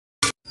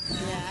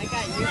I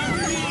got you.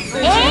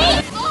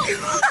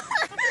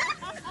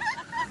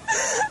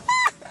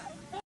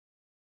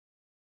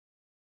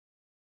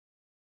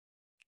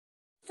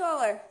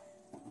 Taller.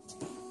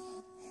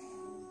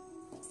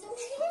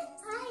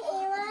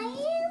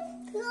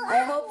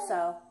 I hope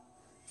so.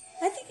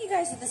 I think you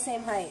guys are the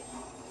same height.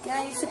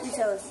 Now you tippy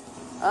toes.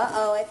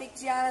 Uh-oh, I think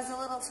Gianna's a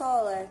little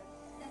taller.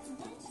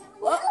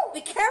 Whoa,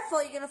 be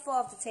careful, you're gonna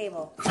fall off the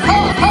table.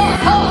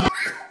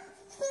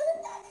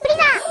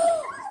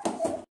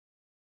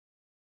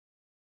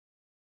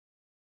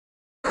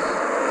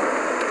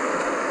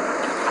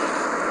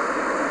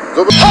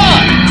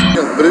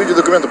 Предъявите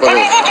документы,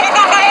 пожалуйста.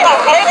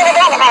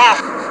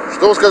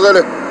 Что вы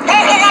сказали?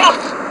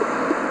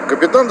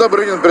 Капитан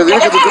Добрынин,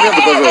 предъявите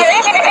документы, пожалуйста.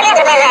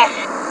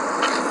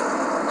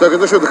 Так,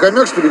 это что, это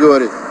хомяк, что ли,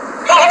 говорит?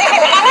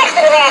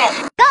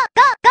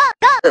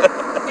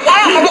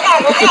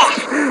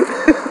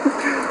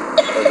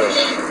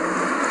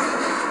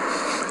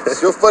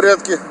 Все в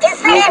порядке.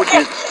 Его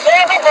пути.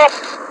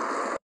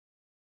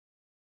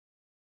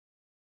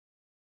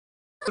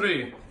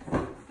 3.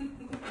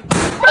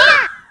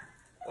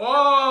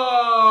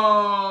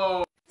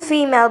 Oh!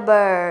 Female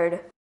bird.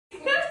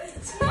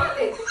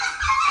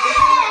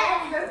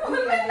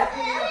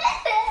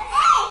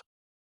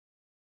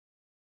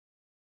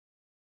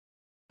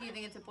 Do you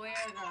think it's a boy or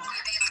a girl?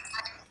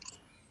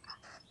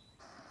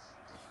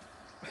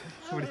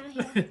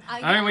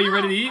 Alright, well, you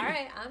ready to eat?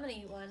 Alright, I'm gonna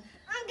eat one.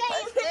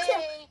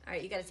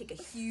 Alright, you gotta take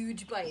a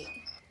huge bite.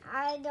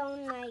 I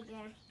don't like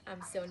it.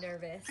 I'm so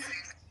nervous.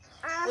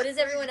 What does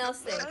everyone else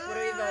think? What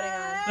are we voting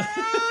on?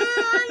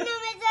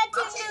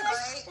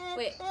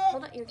 Wait,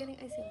 hold on, you're getting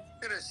icing.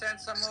 Could have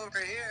sent some over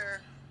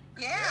here.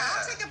 Yeah,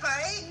 I'll take a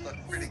bite. Look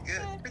pretty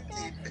good.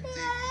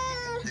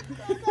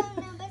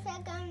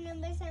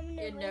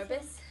 You're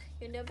nervous?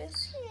 You're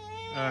nervous?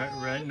 Alright,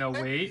 right, no,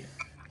 wait.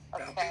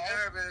 Don't be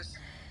nervous.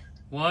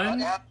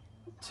 1,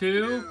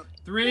 2,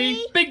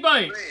 3, big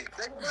bite! Big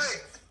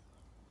bite.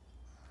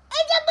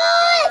 It's a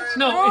boy!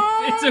 No,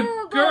 it's a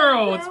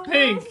girl, it's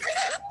pink.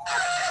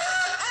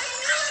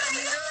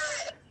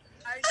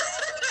 I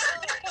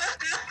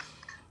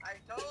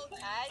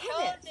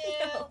told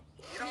you.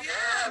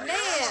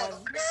 Man!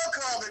 We all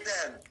called it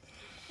then.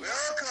 We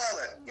all called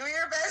it. You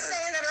were both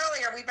saying that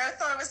earlier. We both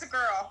thought it was a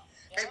girl.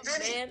 Hey,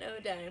 Finny. Man, oh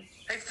dime.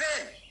 Hey,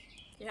 Finn.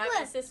 You're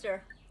having a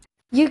sister.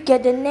 You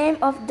get the name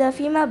of the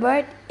female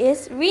bird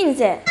is Rinze.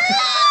 It'll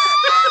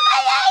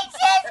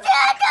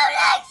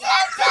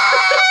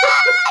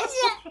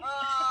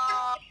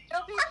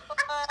be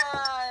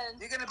fun.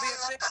 You're going to be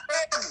a big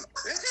friend.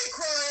 Is he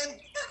crying?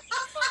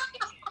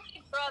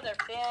 Brother,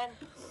 Finn.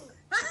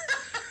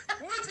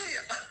 What's he?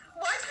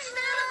 What's he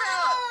mad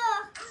about?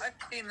 I've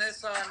seen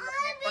this on video.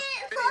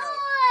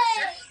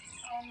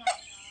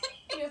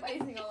 You have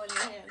icing all in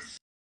your hands.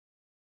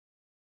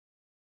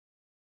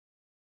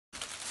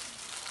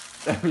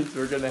 That means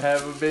we're gonna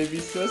have a baby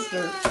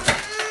sister.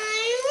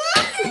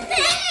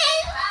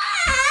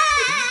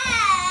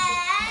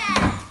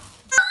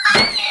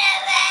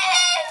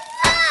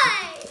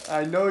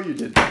 I know you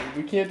did.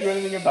 We can't do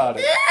anything about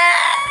it.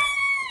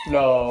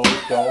 No,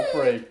 don't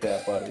break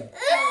that, buddy.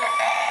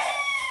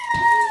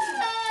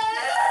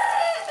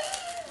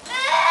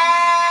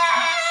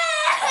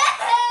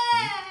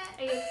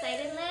 Are you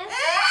excited, Liv?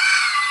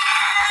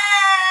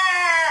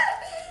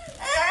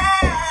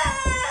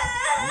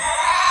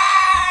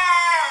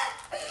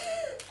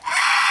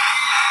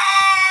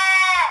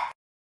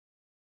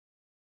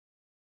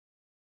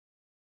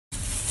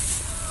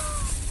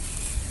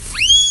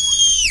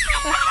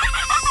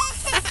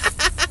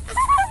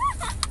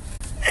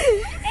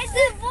 It's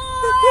a boy!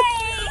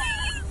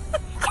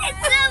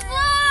 It's a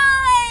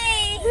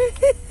boy!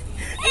 It's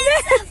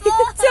a boy!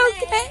 It's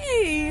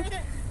okay.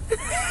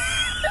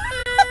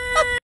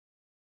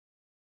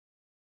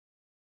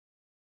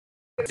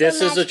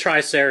 This is a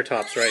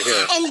triceratops right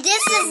here. And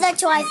this is the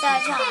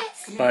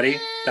Triceratops. Buddy,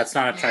 that's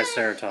not a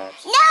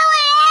triceratops. No, it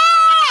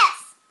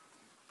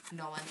is!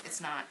 Nolan,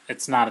 it's not.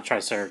 It's not a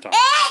triceratops.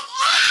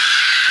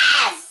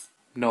 It is!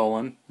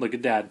 Nolan, look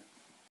at Dad.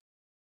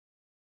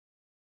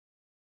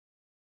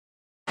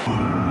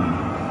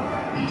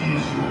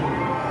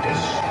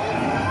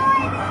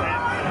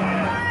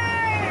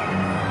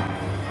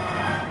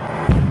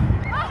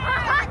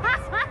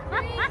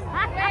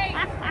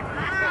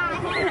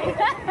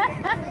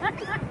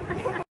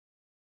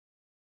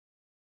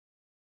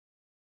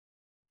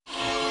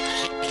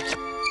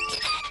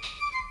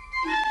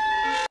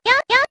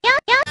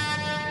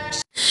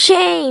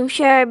 Shame,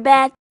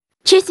 Sherbet.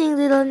 Chasing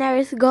little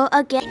Neris go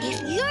again.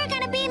 If you're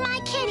gonna be my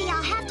kitty,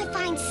 I'll have to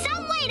find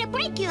some way to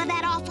break you of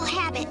that awful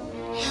habit.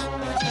 Wait,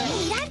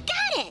 I've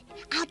got it.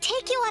 I'll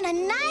take you on a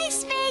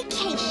nice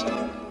vacation.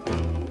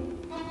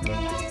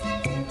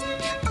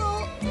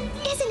 Oh,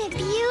 isn't it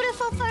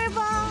beautiful,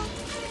 Furball?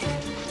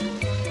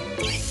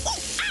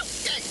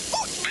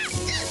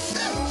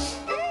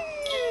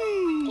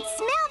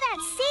 Smell that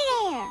sea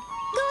air.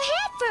 Go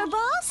ahead,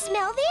 Furball.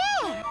 Smell the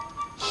air.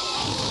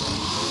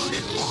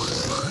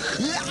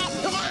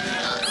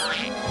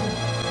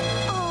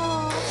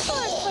 Oh,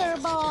 poor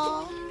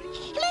Furball.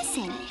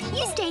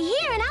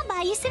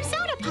 me some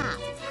soda pop.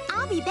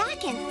 I'll be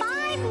back in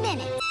 5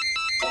 minutes.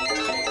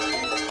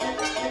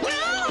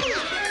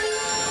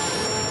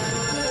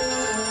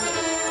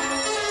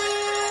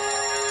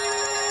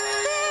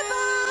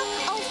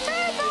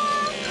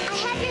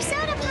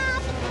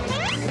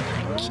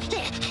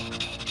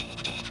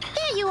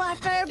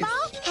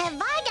 Furball,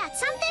 have I got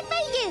something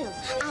for you?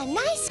 A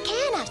nice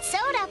can of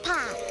soda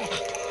pop.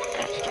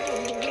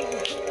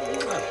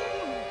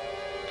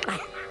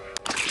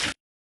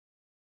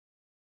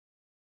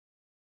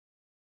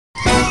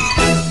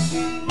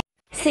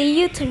 See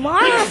you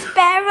tomorrow,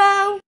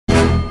 Sparrow.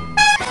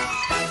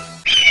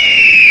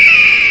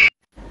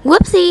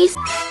 Whoopsies.